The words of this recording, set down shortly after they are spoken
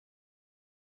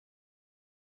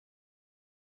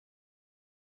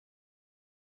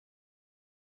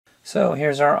So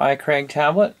here's our iCraig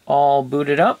tablet all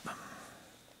booted up.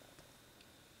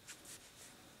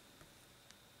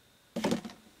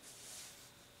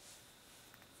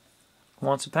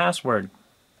 Wants a password.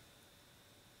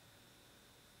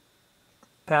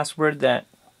 Password that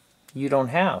you don't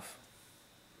have.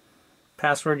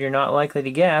 Password you're not likely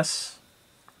to guess.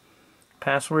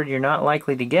 Password you're not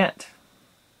likely to get.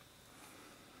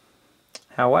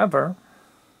 However,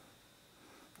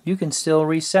 you can still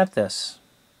reset this.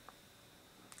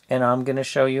 And I'm going to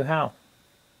show you how.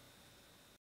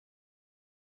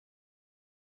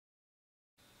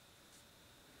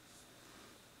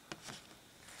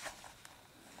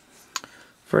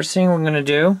 First thing we're going to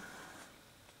do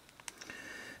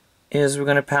is we're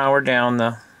going to power down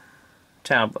the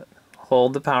tablet.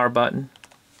 Hold the power button,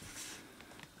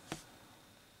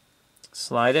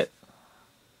 slide it,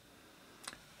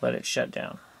 let it shut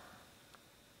down.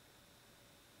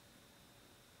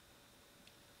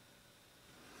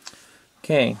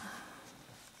 Okay,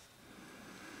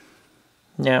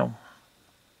 now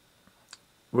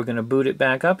we're going to boot it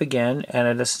back up again, and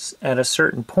at a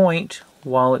certain point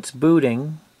while it's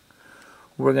booting,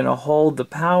 we're going to hold the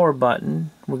power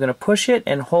button. We're going to push it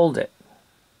and hold it.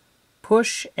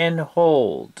 Push and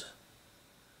hold.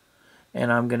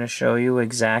 And I'm going to show you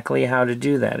exactly how to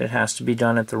do that. It has to be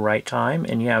done at the right time,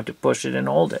 and you have to push it and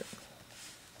hold it.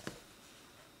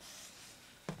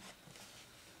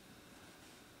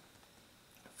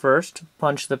 First,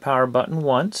 punch the power button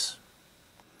once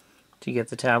to get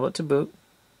the tablet to boot.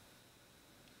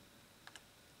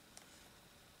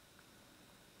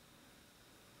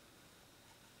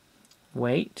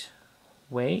 Wait,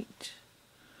 wait,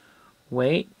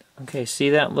 wait. Okay, see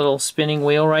that little spinning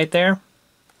wheel right there?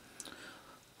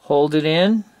 Hold it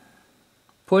in,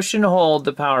 push and hold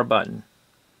the power button.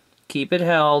 Keep it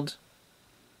held,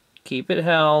 keep it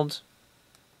held.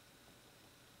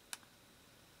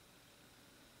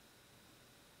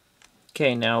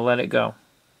 Okay, now let it go.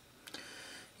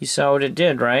 You saw what it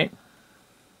did, right?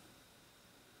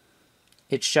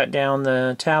 It shut down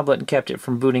the tablet and kept it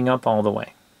from booting up all the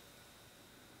way.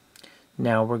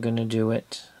 Now we're going to do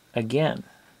it again,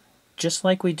 just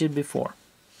like we did before.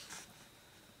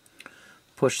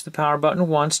 Push the power button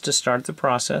once to start the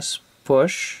process.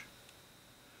 Push.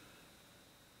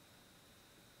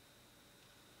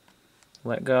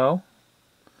 Let go.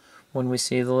 When we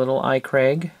see the little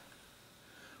iCraig,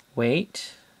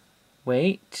 wait,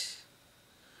 wait,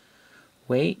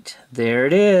 wait. There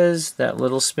it is, that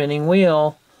little spinning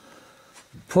wheel.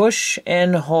 Push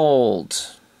and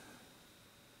hold.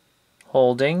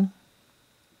 Holding,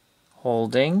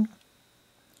 holding,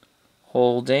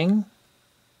 holding,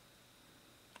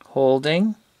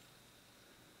 holding.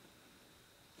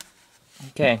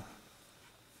 Okay.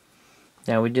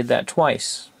 Now we did that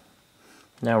twice.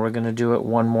 Now we're going to do it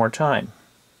one more time.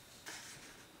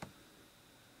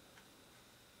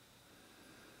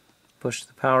 Push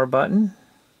the power button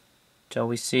till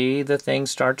we see the thing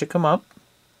start to come up.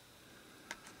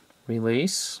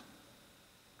 Release.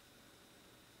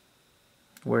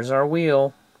 Where's our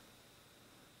wheel?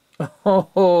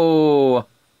 Oh!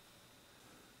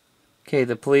 Okay,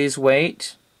 the please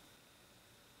wait.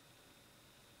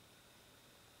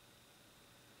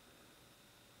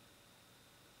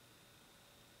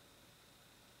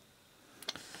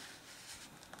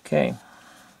 Okay.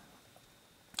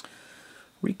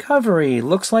 Recovery.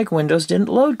 Looks like Windows didn't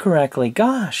load correctly.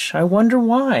 Gosh, I wonder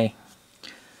why.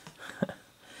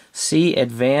 See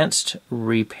Advanced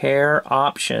Repair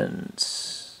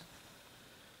Options.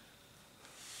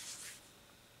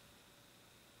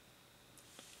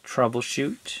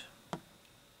 Troubleshoot.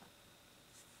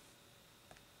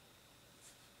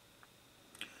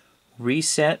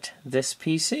 Reset this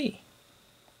PC.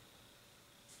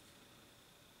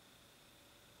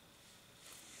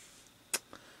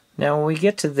 Now when we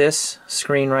get to this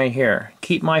screen right here,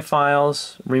 keep my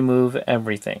files, remove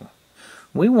everything.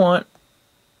 We want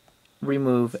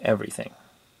remove everything.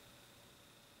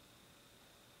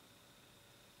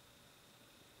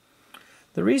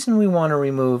 The reason we want to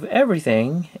remove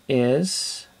everything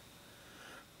is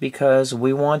because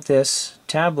we want this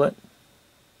tablet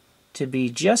to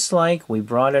be just like we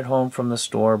brought it home from the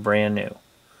store brand new.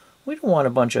 We don't want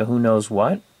a bunch of who knows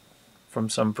what from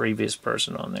some previous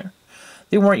person on there.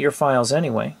 They weren't your files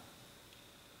anyway.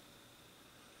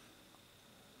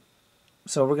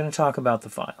 So we're going to talk about the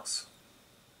files.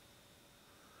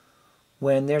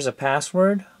 When there's a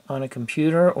password on a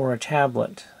computer or a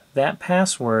tablet, that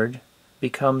password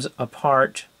becomes a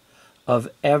part of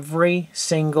every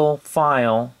single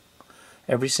file,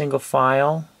 every single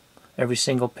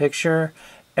picture,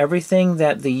 everything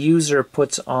that the user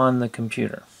puts on the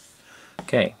computer.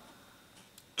 Okay,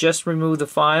 just remove the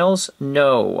files?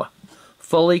 No.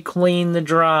 Fully clean the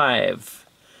drive.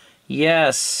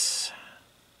 Yes.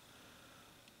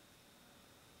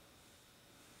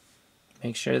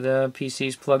 Make sure the PC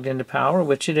is plugged into power,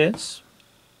 which it is.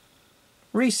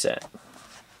 Reset.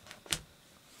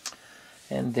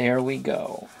 And there we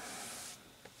go.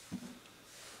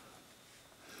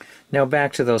 Now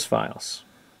back to those files.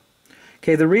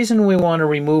 Okay, the reason we want to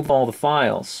remove all the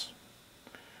files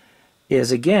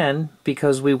is, again,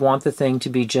 because we want the thing to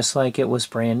be just like it was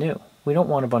brand new. We don't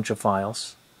want a bunch of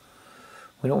files.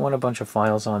 We don't want a bunch of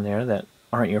files on there that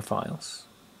aren't your files.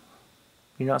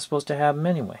 You're not supposed to have them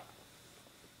anyway.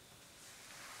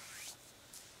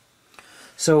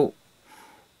 So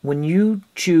when you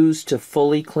choose to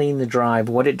fully clean the drive,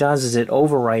 what it does is it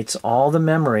overwrites all the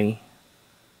memory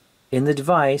in the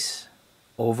device,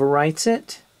 overwrites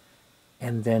it,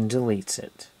 and then deletes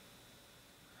it.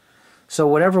 So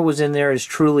whatever was in there is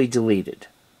truly deleted.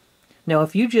 Now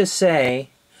if you just say,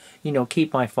 you know,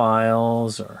 keep my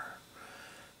files, or,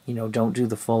 you know, don't do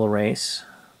the full erase,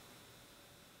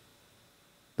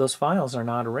 those files are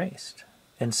not erased.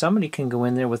 And somebody can go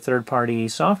in there with third-party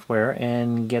software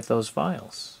and get those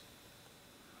files.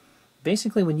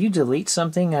 Basically, when you delete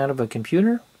something out of a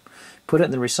computer, put it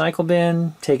in the recycle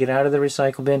bin, take it out of the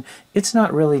recycle bin, it's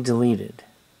not really deleted.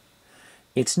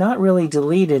 It's not really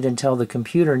deleted until the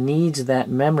computer needs that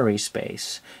memory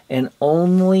space, and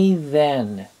only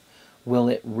then will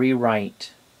it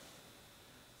rewrite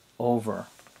over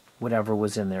whatever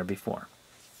was in there before.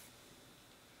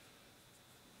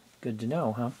 Good to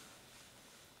know, huh?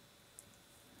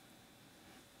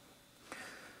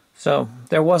 So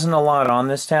there wasn't a lot on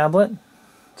this tablet,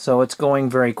 so it's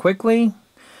going very quickly.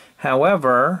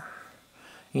 However,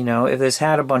 you know, if this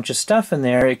had a bunch of stuff in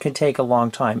there, it could take a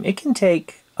long time. It can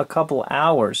take a couple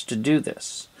hours to do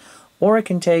this, or it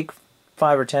can take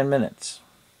 5 or 10 minutes.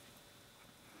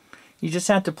 You just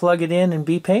have to plug it in and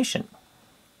be patient.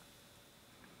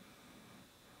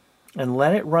 And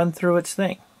let it run through its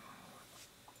thing.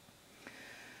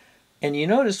 And you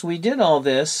notice we did all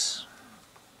this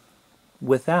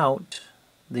without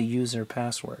the user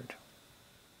password.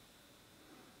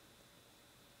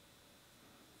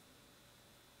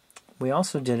 We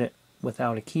also did it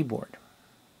without a keyboard.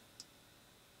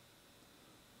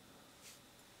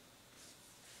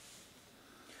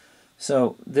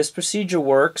 So this procedure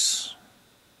works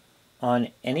on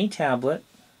any tablet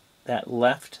that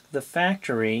left the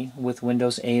factory with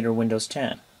Windows 8 or Windows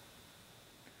 10.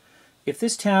 If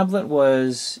this tablet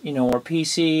was, you know, or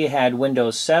PC had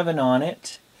Windows 7 on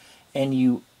it, and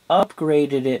you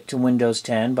upgraded it to Windows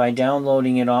 10 by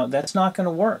downloading it on, that's not going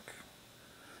to work.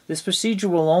 This procedure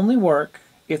will only work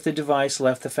if the device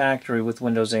left the factory with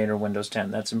Windows 8 or Windows 10.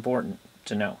 That's important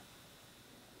to know.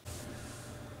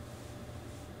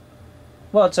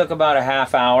 Well, it took about a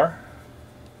half hour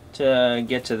to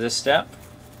get to this step.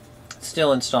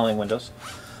 Still installing Windows.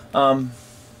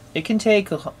 It can take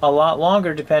a lot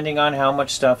longer depending on how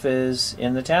much stuff is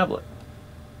in the tablet.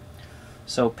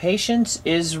 So patience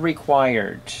is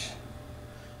required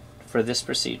for this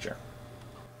procedure.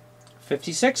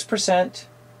 56%,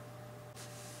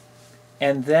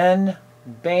 and then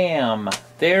bam,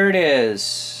 there it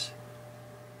is.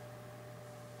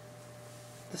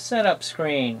 The setup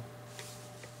screen.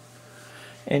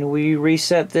 And we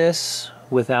reset this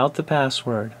without the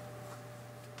password.